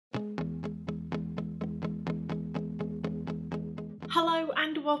Hello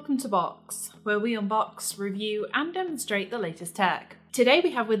and welcome to Box, where we unbox, review and demonstrate the latest tech. Today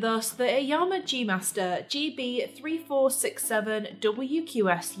we have with us the iiyama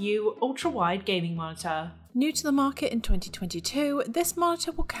GB3467WQSU Ultra-Wide Gaming Monitor. New to the market in 2022, this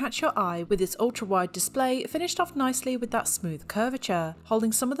monitor will catch your eye with its ultra-wide display finished off nicely with that smooth curvature,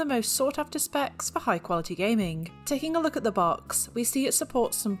 holding some of the most sought-after specs for high-quality gaming. Taking a look at the box, we see it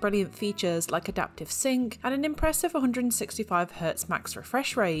supports some brilliant features like adaptive sync and an impressive 165Hz max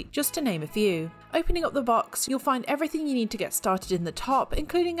refresh rate, just to name a few. Opening up the box, you'll find everything you need to get started in the top,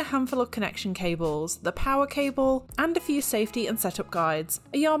 including a handful of connection cables, the power cable, and a few safety and setup guides.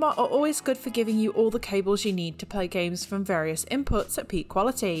 iiyama are always good for giving you all the cables you need to play games from various inputs at peak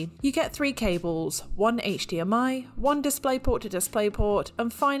quality. You get 3 cables, one HDMI, one DisplayPort to DisplayPort,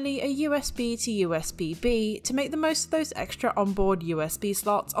 and finally a USB to USB-B to make the most of those extra onboard USB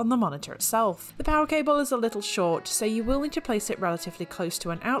slots on the monitor itself. The power cable is a little short, so you will need to place it relatively close to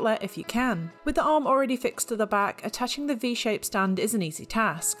an outlet if you can. With the arm already fixed to the back, attaching the V-shaped stand is an easy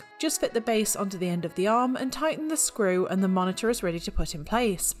task. Just fit the base onto the end of the arm and tighten the screw and the monitor is ready to put in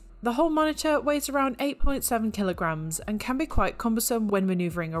place. The whole monitor weighs around 8.7 kilograms and can be quite cumbersome when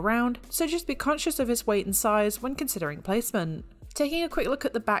maneuvering around, so just be conscious of its weight and size when considering placement. Taking a quick look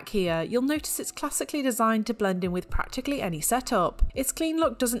at the back here, you'll notice it's classically designed to blend in with practically any setup. Its clean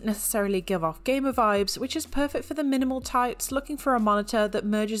look doesn't necessarily give off gamer vibes, which is perfect for the minimal types looking for a monitor that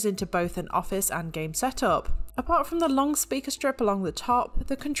merges into both an office and game setup. Apart from the long speaker strip along the top,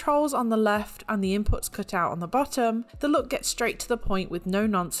 the controls on the left and the inputs cut out on the bottom, the look gets straight to the point with no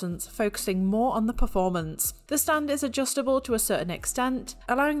nonsense, focusing more on the performance. The stand is adjustable to a certain extent,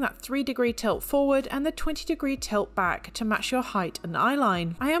 allowing that 3-degree tilt forward and the 20-degree tilt back to match your height and eye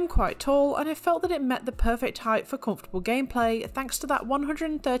line. I am quite tall and I felt that it met the perfect height for comfortable gameplay thanks to that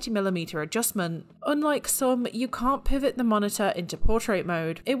 130mm adjustment. Unlike some, you can't pivot the monitor into portrait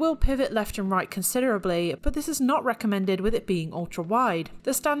mode. It will pivot left and right considerably, but this is not recommended with it being ultra-wide.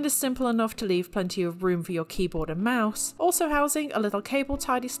 The stand is simple enough to leave plenty of room for your keyboard and mouse, also housing a little cable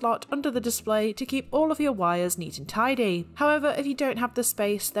tidy slot under the display to keep all of your wires neat and tidy. However, if you don't have the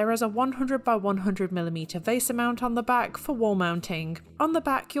space, there is a 100x100mm VESA mount on the back for wall mounting. On the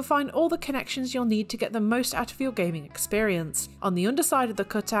back, you'll find all the connections you'll need to get the most out of your gaming experience. On the underside of the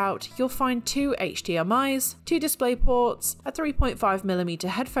cutout, you'll find 2 HDMIs, 2 display ports, a 3.5mm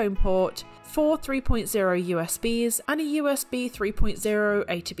headphone port, 4 3.0 USBs, and a USB 3.0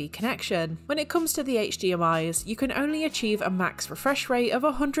 A to B connection. When it comes to the HDMIs, you can only achieve a max refresh rate of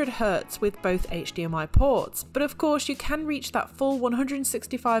 100Hz with both HDMI ports, but of course you can reach that full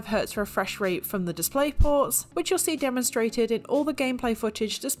 165Hz refresh rate from the display ports, which you'll see demonstrated in all the gameplay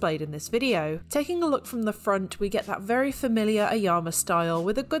footage displayed in this video. Taking a look from the front, we get that very familiar iiyama style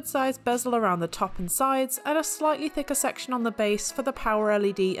with a good sized bezel around the top and sides and a slightly thicker section on the base for the power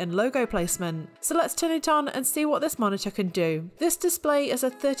LED and logo placement. So let's turn it on and see what this monitor can do. This display is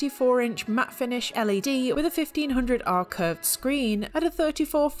a 34-inch matte finish LED with a 1500R curved screen at a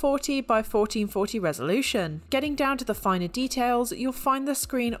 3440x1440 resolution. Getting down to the finer details, you'll find the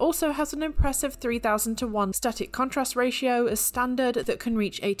screen also has an impressive 3000:1 static contrast ratio as standard that can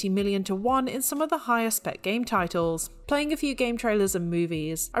reach 80 million to 1 in some of the higher spec game titles. Playing a few game trailers and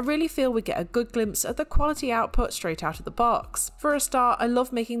movies, I really feel we get a good glimpse of the quality output straight out of the box. For a start, I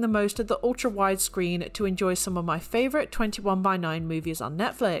love making the most of the ultra-wide screen to enjoy some of my favourite 21:9 movies on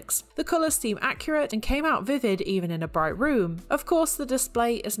Netflix. The colours seem accurate and came out vivid even in a bright room. Of course, the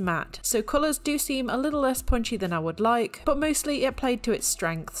display is matte, so colours do seem a little less punchy than I would like, but mostly it played to its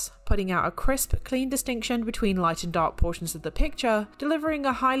strengths, putting out a crisp, clean distinction between light and dark portions of the picture, delivering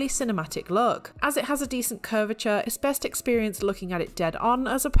a highly cinematic look. As it has a decent curvature, it's best experienced looking at it dead on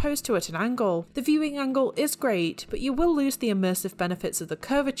as opposed to at an angle. The viewing angle is great, but you will lose the immersive benefits of the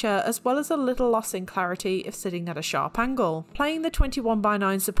curvature as well as a little loss in clarity if sitting at a sharp angle. Playing the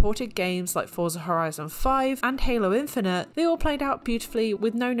 21:9 supported games like Forza Horizon 5 and Halo Infinite, they all played out beautifully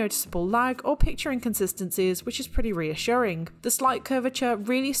with no noticeable lag or picture inconsistencies, which is pretty reassuring. The slight curvature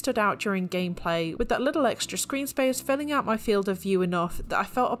really stood out during gameplay, with that little extra screen space filling out my field of view enough that I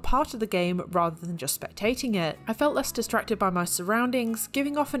felt a part of the game rather than just spectating it. I felt less distracted by my surroundings,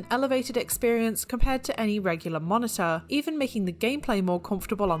 giving off an elevated experience compared to any regular monitor, even making the gameplay more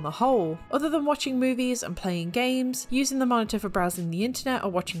comfortable on the whole. Other than watching movies and playing games, using the monitor for browsing the internet or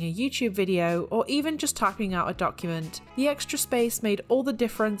watching a YouTube video, or even just typing out a document, the extra space made all the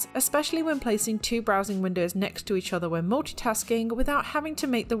difference, especially when placing 2 browsing windows next to each other when multitasking without having to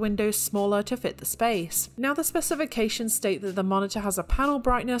make the window windows smaller to fit the space. Now the specifications state that the monitor has a panel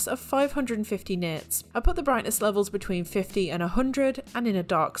brightness of 550 nits. I put the brightness levels between 50 and 100, and in a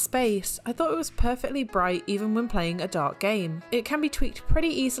dark space, I thought it was perfectly bright even when playing a dark game. It can be tweaked pretty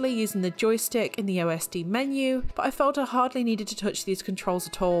easily using the joystick in the OSD menu, but I felt I hardly needed to touch these controls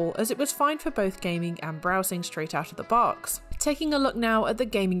at all, as it was fine for both gaming and browsing straight out of the box. Taking a look now at the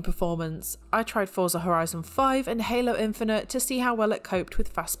gaming performance, I tried Forza Horizon 5 and Halo Infinite to see how well it coped with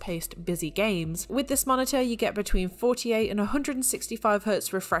fast-paced, busy games. With this monitor you get between 48 and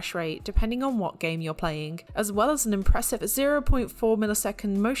 165Hz refresh rate depending on what game you're playing, as well as an impressive 0.4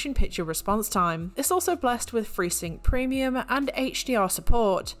 millisecond motion picture response time. It's also blessed with FreeSync Premium and HDR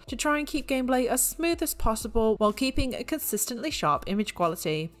support to try and keep gameplay as smooth as possible while keeping a consistently sharp image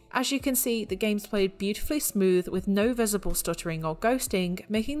quality. As you can see, the game's played beautifully smooth with no visible stuttering or ghosting,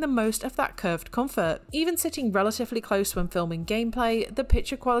 making the most of that curved comfort. Even sitting relatively close when filming gameplay, the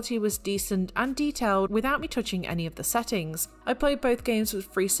picture quality was decent and detailed without me touching any of the settings. I played both games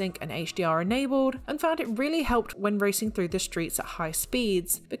with FreeSync and HDR enabled and found it really helped when racing through the streets at high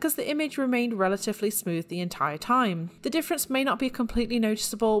speeds, because the image remained relatively smooth the entire time. The difference may not be completely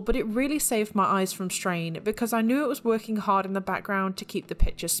noticeable, but it really saved my eyes from strain because I knew it was working hard in the background to keep the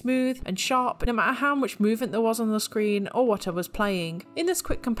picture smooth and sharp no matter how much movement there was on the screen or what I was playing. In this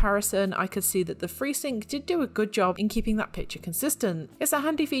quick comparison, I could see that the FreeSync did do a good job in keeping that picture consistent. It's a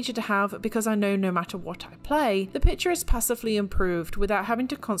handy feature to have because I know no matter what I play, the picture is passively improved without having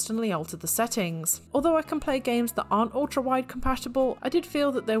to constantly alter the settings. Although I can play games that aren't UltraWide compatible, I did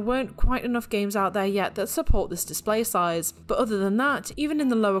feel that there weren't quite enough games out there yet that support this display size. But other than that, even in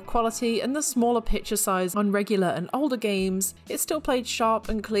the lower quality and the smaller picture size on regular and older games, it still played sharp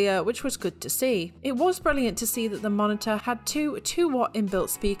and clear, which was good to see. It was brilliant to see that the monitor had two 2-watt inbuilt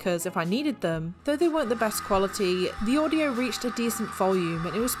speakers if I needed them. Though they weren't the best quality, the audio reached a decent volume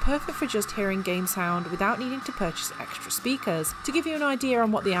and it was perfect for just hearing game sound without needing to purchase extra speakers. To give you an idea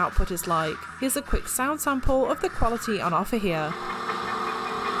on what the output is like, here's a quick sound sample of the quality on offer here.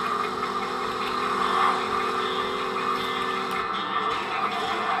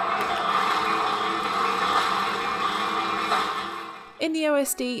 In the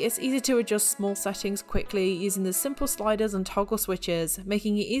OSD, it's easy to adjust small settings quickly using the simple sliders and toggle switches,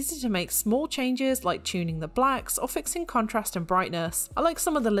 making it easy to make small changes like tuning the blacks or fixing contrast and brightness. I like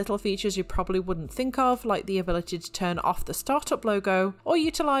some of the little features you probably wouldn't think of, like the ability to turn off the startup logo or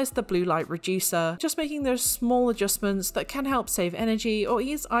utilize the blue light reducer, just making those small adjustments that can help save energy or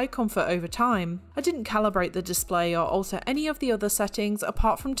ease eye comfort over time. I didn't calibrate the display or alter any of the other settings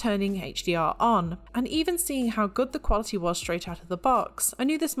apart from turning HDR on, and even seeing how good the quality was straight out of the box, I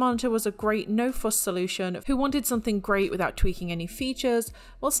knew this monitor was a great no-fuss solution who wanted something great without tweaking any features,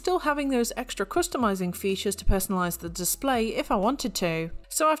 while still having those extra customizing features to personalize the display if I wanted to.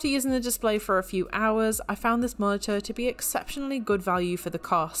 So after using the display for a few hours, I found this monitor to be exceptionally good value for the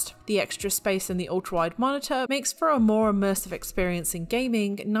cost. The extra space in the UltraWide monitor makes for a more immersive experience in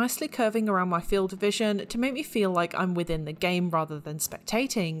gaming, nicely curving around my field of vision to make me feel like I'm within the game rather than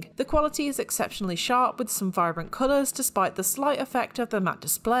spectating. The quality is exceptionally sharp with some vibrant colours despite the slight effect of the matte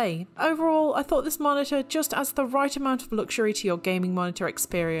display. Overall, I thought this monitor just adds the right amount of luxury to your gaming monitor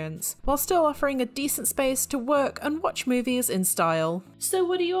experience, while still offering a decent space to work and watch movies in style. So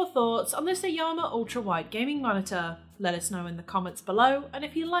what are your thoughts on this iiyama UltraWide gaming monitor? Let us know in the comments below, and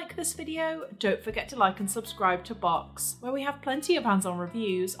if you like this video, don't forget to like and subscribe to Box, where we have plenty of hands-on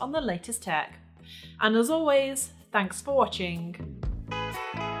reviews on the latest tech. And as always, thanks for watching.